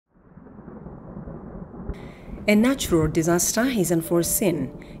A natural disaster is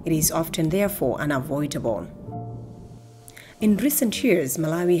unforeseen. It is often therefore unavoidable. In recent years,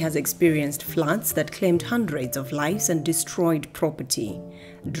 Malawi has experienced floods that claimed hundreds of lives and destroyed property.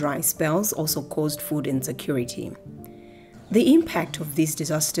 Dry spells also caused food insecurity. The impact of these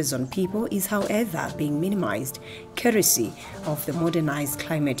disasters on people is, however, being minimized courtesy of the Modernized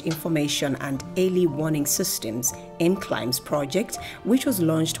Climate Information and Early Warning Systems M-CLIMES project, which was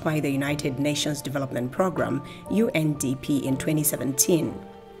launched by the United Nations Development Programme UNDP in 2017.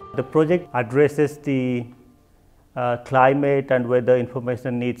 The project addresses the climate and weather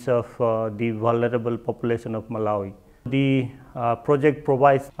information needs of the vulnerable population of Malawi. The project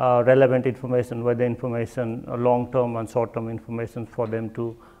provides relevant information, weather information, long-term and short-term information for them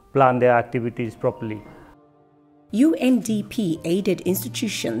to plan their activities properly. UNDP aided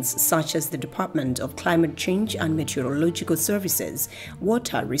institutions such as the Department of Climate Change and Meteorological Services,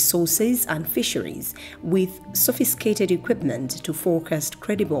 Water Resources and Fisheries with sophisticated equipment to forecast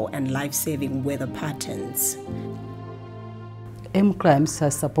credible and life-saving weather patterns. M-CLIMES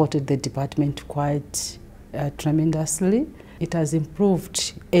has supported the department quite tremendously. It has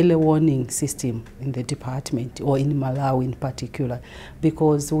improved early warning system in the department, or in Malawi in particular,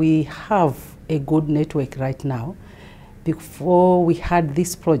 because we have a good network right now. Before we had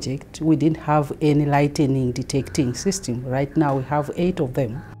this project, we didn't have any lightning detecting system. Right now we have 8 of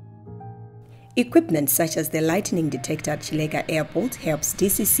them. Equipment such as the lightning detector at Chilega Airport helps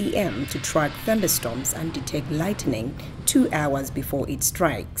DCCM to track thunderstorms and detect lightning 2 hours before it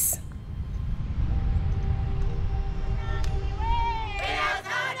strikes.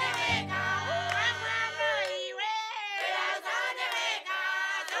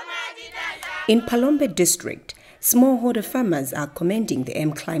 In Palombe district, smallholder farmers are commending the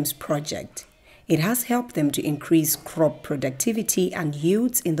M-CLIMES project. It has helped them to increase crop productivity and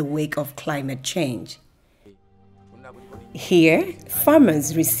yields in the wake of climate change. Here,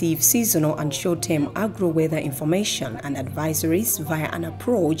 farmers receive seasonal and short-term agro-weather information and advisories via an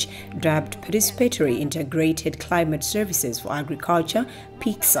approach dubbed Participatory Integrated Climate Services for Agriculture,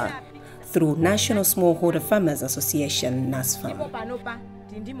 PICSA, through National Smallholder Farmers Association, NASFAM.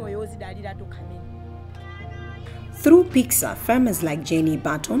 Through PICSA, farmers like Jenny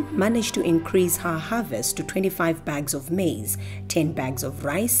Barton managed to increase her harvest to 25 bags of maize, 10 bags of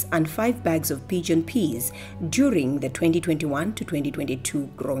rice, and 5 bags of pigeon peas during the 2021 to 2022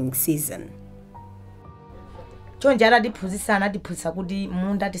 growing season. Chonjara diphunzisana diphunzisa kuti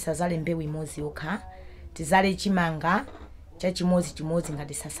munda tisazale mbewu imodzi yokha, tizale chimanga chachimodzi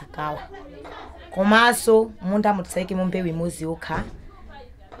ngati sasakawa. Komanso munda mutisaike mbewu imodzi yokha,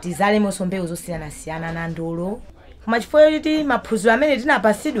 tizale monso mbewu zosiyana-siyana na ndolo. Koma chifukwa kuti maphunziro amene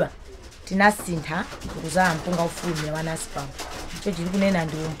tinapasidwa tinasintha kuzala mpunga ufulumira wa NASFAM. Icho chili kunena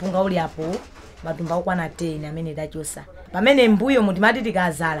ndi mpunga uli apo matumba okwana 10 amene dachosa. Pamene mbuyo mutimati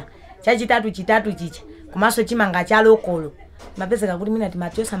tikazala chachitatu chicha komanso chimanga cha lokolo mapezeka kuti mina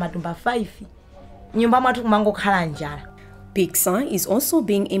timachosa matumba 5 nyumba mwathu kumangokhala njala. PICSA is also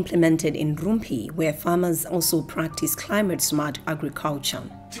being implemented in Rumpi, where farmers also practice climate-smart agriculture.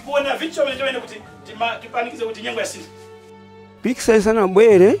 PICSA isana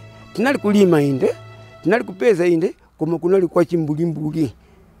bwere tinali kulima inde, tinali kupeza inde, koma kunali kwa chimbulimbuli.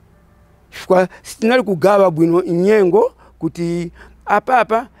 Chifukwa tinali kugawa bwino nyengo kuti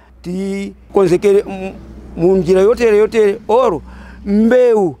apa tikonzekere munjira yotere oro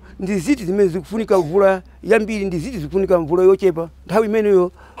mbewu ndiziti zimene zikufunika mvula yambiri, ndiziti zikufunika mvula yochepa. Nthawi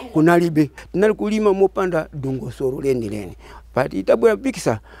imeneyo kunalibe, tinali kulima mopanda dongosolo lenileni. But itabwera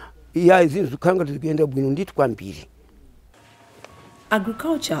PICSA ya zinthu zikhanga zikuyenda bwino ndithu kwambiri.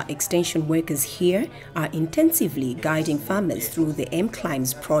 Agriculture extension workers here are intensively guiding farmers through the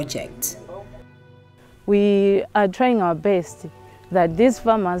M-CLIMES project. We are trying our best that these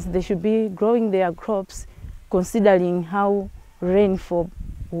farmers, they should be growing their crops considering how rainfall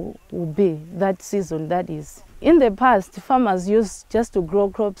will be that season, that is. In the past, farmers used just to grow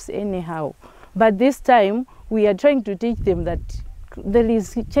crops anyhow, but this time we are trying to teach them that there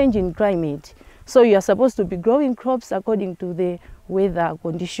is change in climate, so you are supposed to be growing crops according to the weather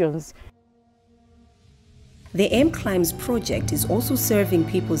conditions. The M-CLIMES project is also serving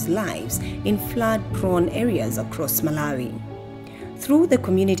people's lives in flood-prone areas across Malawi. Through the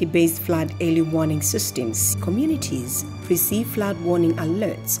community-based flood early warning systems, communities receive flood warning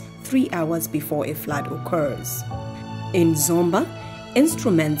alerts 3 hours before a flood occurs. In Zomba,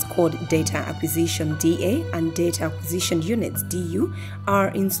 instruments called Data Acquisition DA and Data Acquisition Units DU are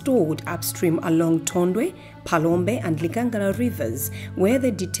installed upstream along Tondwe, Palombe and Ligangala rivers, where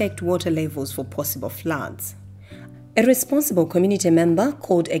they detect water levels for possible floods. A responsible community member,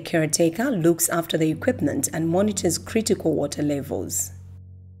 called a caretaker, looks after the equipment and monitors critical water levels.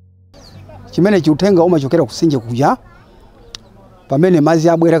 Chimene chiutenga umachokera kusinje kuja pamene mazi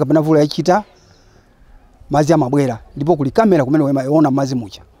abwera kapena vula yachita mazi amabwera ndipo kuli kamera kumene wemaona mazi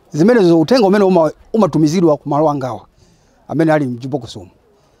mucha zimene zo utenga umene umatumizidwa ku malo angawa amene ali mchibokosomo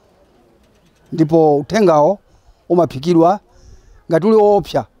ndipo utengawo umaphikirwa ngati uli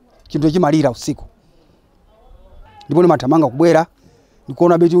opsa chinthu chimalira usiku ndipo nimatamanga kubwera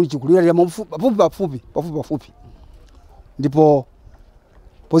ndikuona beti chikulira pafupi ndipo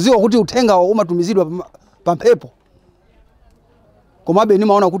poziwa kuti utengawo umatumizidwa pa mphepo komabe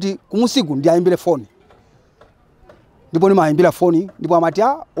nimaona kuti kumusiku ndi ayimbire phone ndipo nimayimbira phone ndipo amati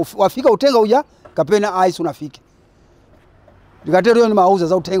wafika utenga uja kapena aisi unafike ndikatero nimauza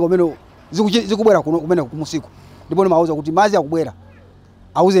za utenga umene zikubwera kumene kumusiku ndipo nimauza kuti mazi akubwera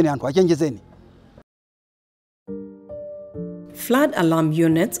auzeni anthu achenjezeni. Flood alarm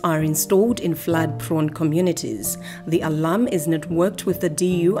units are installed in flood-prone communities. The alarm is networked with the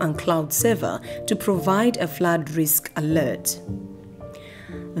DU and cloud server to provide a flood risk alert.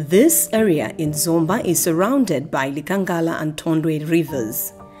 This area in Zomba is surrounded by Likangala and Tondwe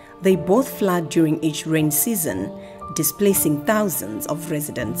rivers. They both flood during each rain season, displacing thousands of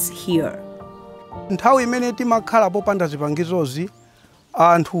residents here. Nthawi imene timakhala popanda zipangizozi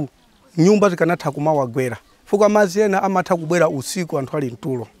anthu nyumba zikanatha kumawagwera fuka mazi ena amatha kubwera usiku anthu ali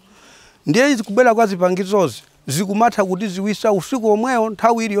mtulo ndiye zikubwera kwa zipangizozi zikumatha kuti ziwisa usiku omwewo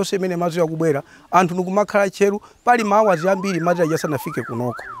nthawi iliyonse imene mazi yakubwera anthu nikumakhala cheru pali mawazi ambiri mazi ajasanafike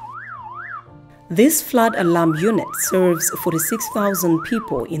kunoko. This flood alarm unit serves 46,000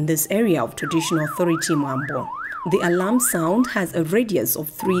 people in this area of traditional authority Mwambo. The alarm sound has a radius of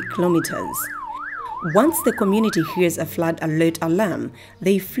 3 kilometers. Once the community hears a flood alert alarm,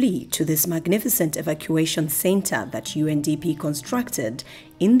 they flee to this magnificent evacuation center that UNDP constructed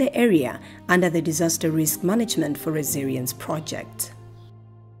in the area under the Disaster Risk Management for Resilience project.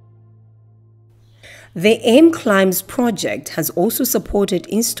 The M-CLIMES project has also supported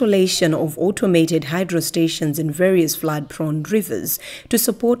installation of automated hydro stations in various flood-prone rivers to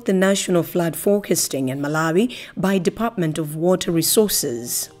support the national flood forecasting in Malawi by Department of Water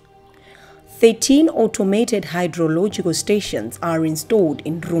Resources. 13 automated hydrological stations are installed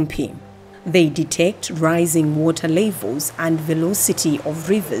in Rumpi. They detect rising water levels and velocity of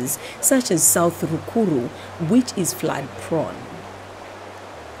rivers such as South Rukuru, which is flood-prone.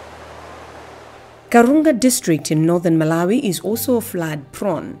 Karunga district in northern Malawi is also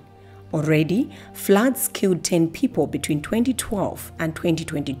flood-prone. Already, floods killed 10 people between 2012 and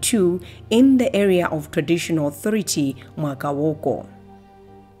 2022 in the area of traditional authority Mwakawoko.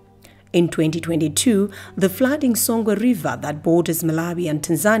 In 2022, the flooding Songwe River that borders Malawi and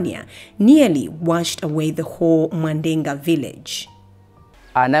Tanzania nearly washed away the whole Mwandenga village.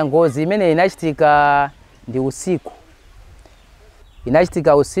 Ngozi imene inachitika ndi usiku.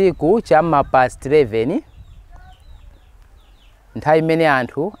 Inachitika usiku chamma past 11. Nthawi imene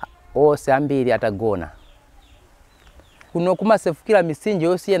anthu ose ambiri atagona. Kuno kumasefukira misinje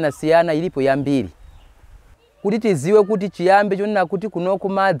yosiyana ilipo yambiri. Kuti tiziwe kuti chiyambe chonena kuti kunoku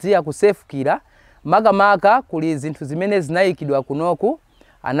madzi akusefukira makamaka kuli zinthu zimene zinayikidwa kunoku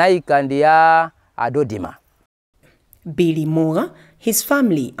anayika ndi ya adodima. Billy Moga, his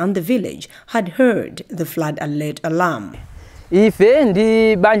family and the village had heard the flood alert alarm. Ife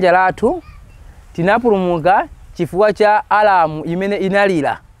ndi banja lathu tinapulumuka chifukwa cha alamu imene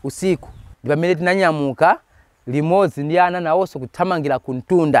inalira usiku. Ndipamene tinanyamuka limodzi ndi ana nawonso kuthamangira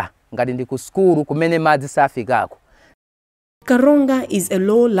kuntunda ngati ndi ku skulu kumene madzi safikako. Karonga is a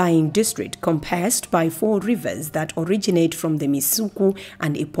low-lying district compassed by 4 rivers that originate from the Misuku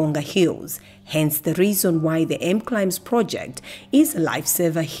and Iponga hills, hence the reason why the M-CLIMES project is a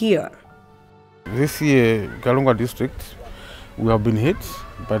lifesaver here. This year, Karonga district, we have been hit,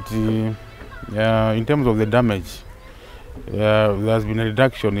 but in terms of the damage, there has been a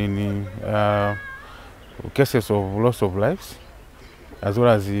reduction in cases of loss of lives, as well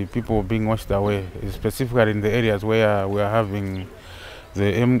as people being washed away, specifically in the areas where we are having the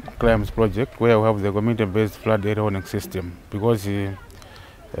M-CLIMES project, where we have the community-based flood area warning system. Because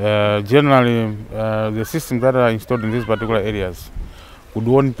generally, the systems that are installed in these particular areas would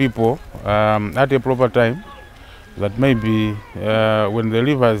warn people at a proper time that maybe when the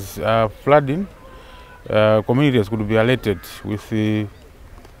rivers are flooding, communities could be alerted with the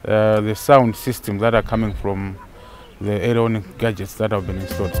sound systems that are coming from the area warning gadgets that have been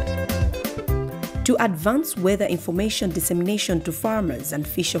installed. To advance weather information dissemination to farmers and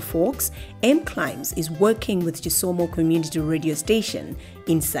fisher folks, M-CLIMES is working with Chisomo Community Radio Station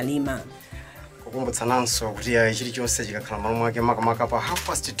in Salima. kukumbutsananso kuti chilichonse chikakhala malo mwake makamaka pa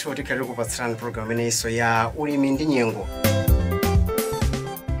 2:30 tikhalire kupatsirani program ineyiso ya ulimi ndi nyengo.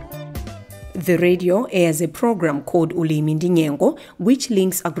 The radio airs a program called Ulimi ndi Nyengo, which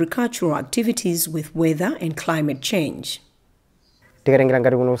links agricultural activities with weather and climate change. Tikatengira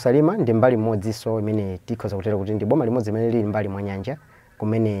ngati kuno usalima ndi mbali mmodzinso imene tikhoza kutera kuti ndi boma limodzi imene lili mbali mwa nyanja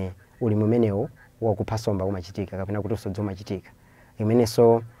kumene ulimi umenewo wakuphasomba umachitika kapena kuti usodzi umachitika.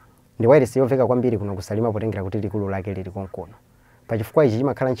 Imenenso ndi wireless yoveka kwambiri kuno kusalima potengera kuti likulu lake lili konkono. Pachifukwa ichi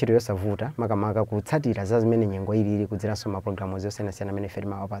chimakhala ntchito yosavuta makamaka kutsatira za zimene nyengo ili kudziranso mapulogalamu osiyanasiyana amene ife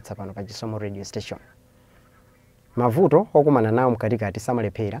timawapatsa pano pa Chisomo radio station. Mavuto okumana nawo mkatikati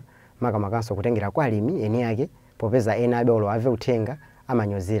samalephera makamakanso kutengera kwa alimi eni ake popeza ena abe olo ave uthenga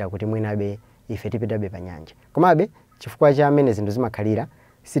amanyozera kuti mwinabe ife tipitabe pa nyanja. Komabe chifukwa cha amene zinthu zimakhalira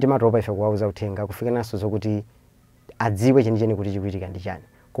sitimatopa ife kuwauza uthenga kufika naso zokuti adziwe chenicheni kuti chikuitika ndi chani.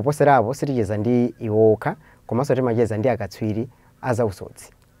 Kuposerapo siticheza ndi iwokha komanso timacheza ndi akatswiri azausodzi.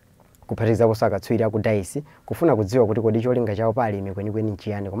 Kuphatikizaponso akatswiri aku daisi kufuna kudziwa kuti kodi cholinga chawo pa alimi kwenikweni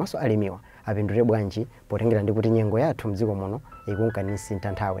nchiyani komanso alimiwa apindule bwanji potengera ndi kuti nyengo yathu mdziko muno ikunkanisi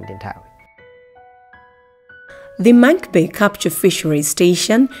nthawi ndi nthawi. The Mank Bay Capture Fisheries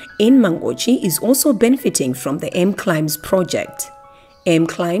Station in Mangochi is also benefiting from the M-CLIMES project.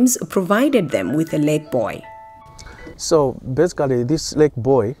 M-CLIMES provided them with a lake buoy. So basically this lake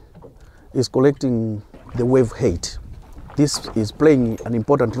buoy is collecting the wave height. This is playing an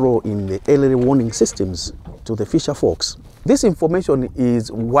important role in the early warning systems to the fisher folks. This information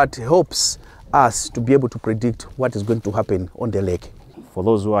is what helps us to be able to predict what is going to happen on the lake. For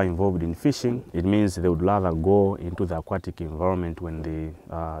those who are involved in fishing, it means they would rather go into the aquatic environment when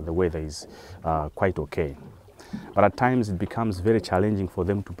the weather is quite okay. But at times it becomes very challenging for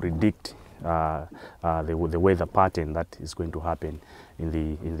them to predict the weather pattern that is going to happen in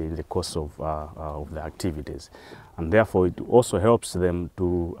the course of the activities. And therefore it also helps them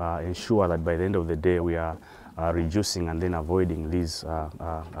to ensure that by the end of the day we are reducing and then avoiding these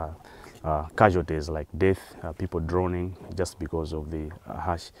casualties like death, people drowning just because of the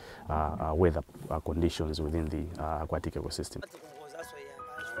harsh weather conditions within the aquatic ecosystem.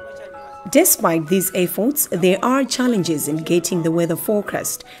 Despite these efforts, there are challenges in getting the weather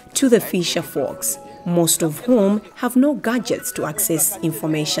forecast to the fisher folks, most of whom have no gadgets to access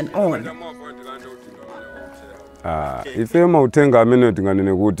information on. Ife mautenga amene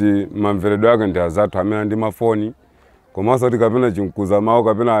tinganene kuti mamveredwe ake ndi azathu amene ndi mafoni komanso tikapena chinkuza mawu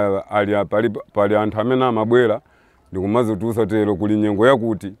kapena pali anthu amene amabwera ndikumazi tusa tero kuli nyengo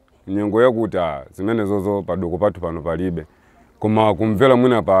yakuti zimene zozo padoko pathu pano palibe. Koma kumvera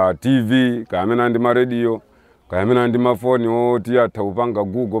mwina pa TV kamene ndi ma radio kamene ndi mafoni oti atha kupanga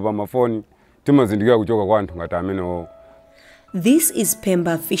Google pa mafoni timazindikira kuchoka kwa anthu ngati amene. This is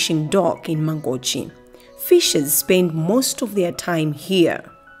Pemba Fishing Dock in Mangochi. Fishers spend most of their time here.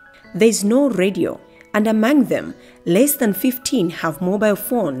 There is no radio, and among them, less than 15 have mobile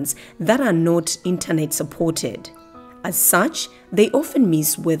phones that are not internet supported. As such, they often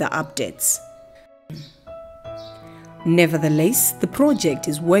miss weather updates. Nevertheless, the project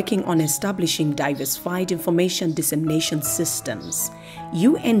is working on establishing diversified information dissemination systems.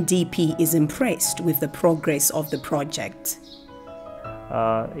 UNDP is impressed with the progress of the project.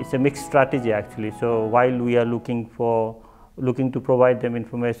 It's a mixed strategy actually. So while we are looking to provide them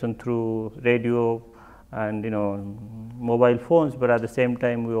information through radio and mobile phones, but at the same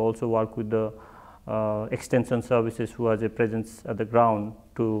time we also work with the extension services who has a presence at the ground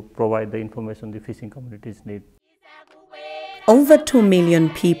to provide the information the fishing communities need. Over 2 million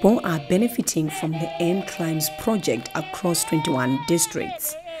people are benefiting from the M-CLIMES project across 21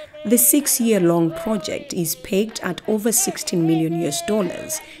 districts. The 6-year-long project is pegged at over $16 million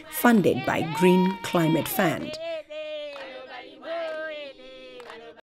funded by Green Climate Fund.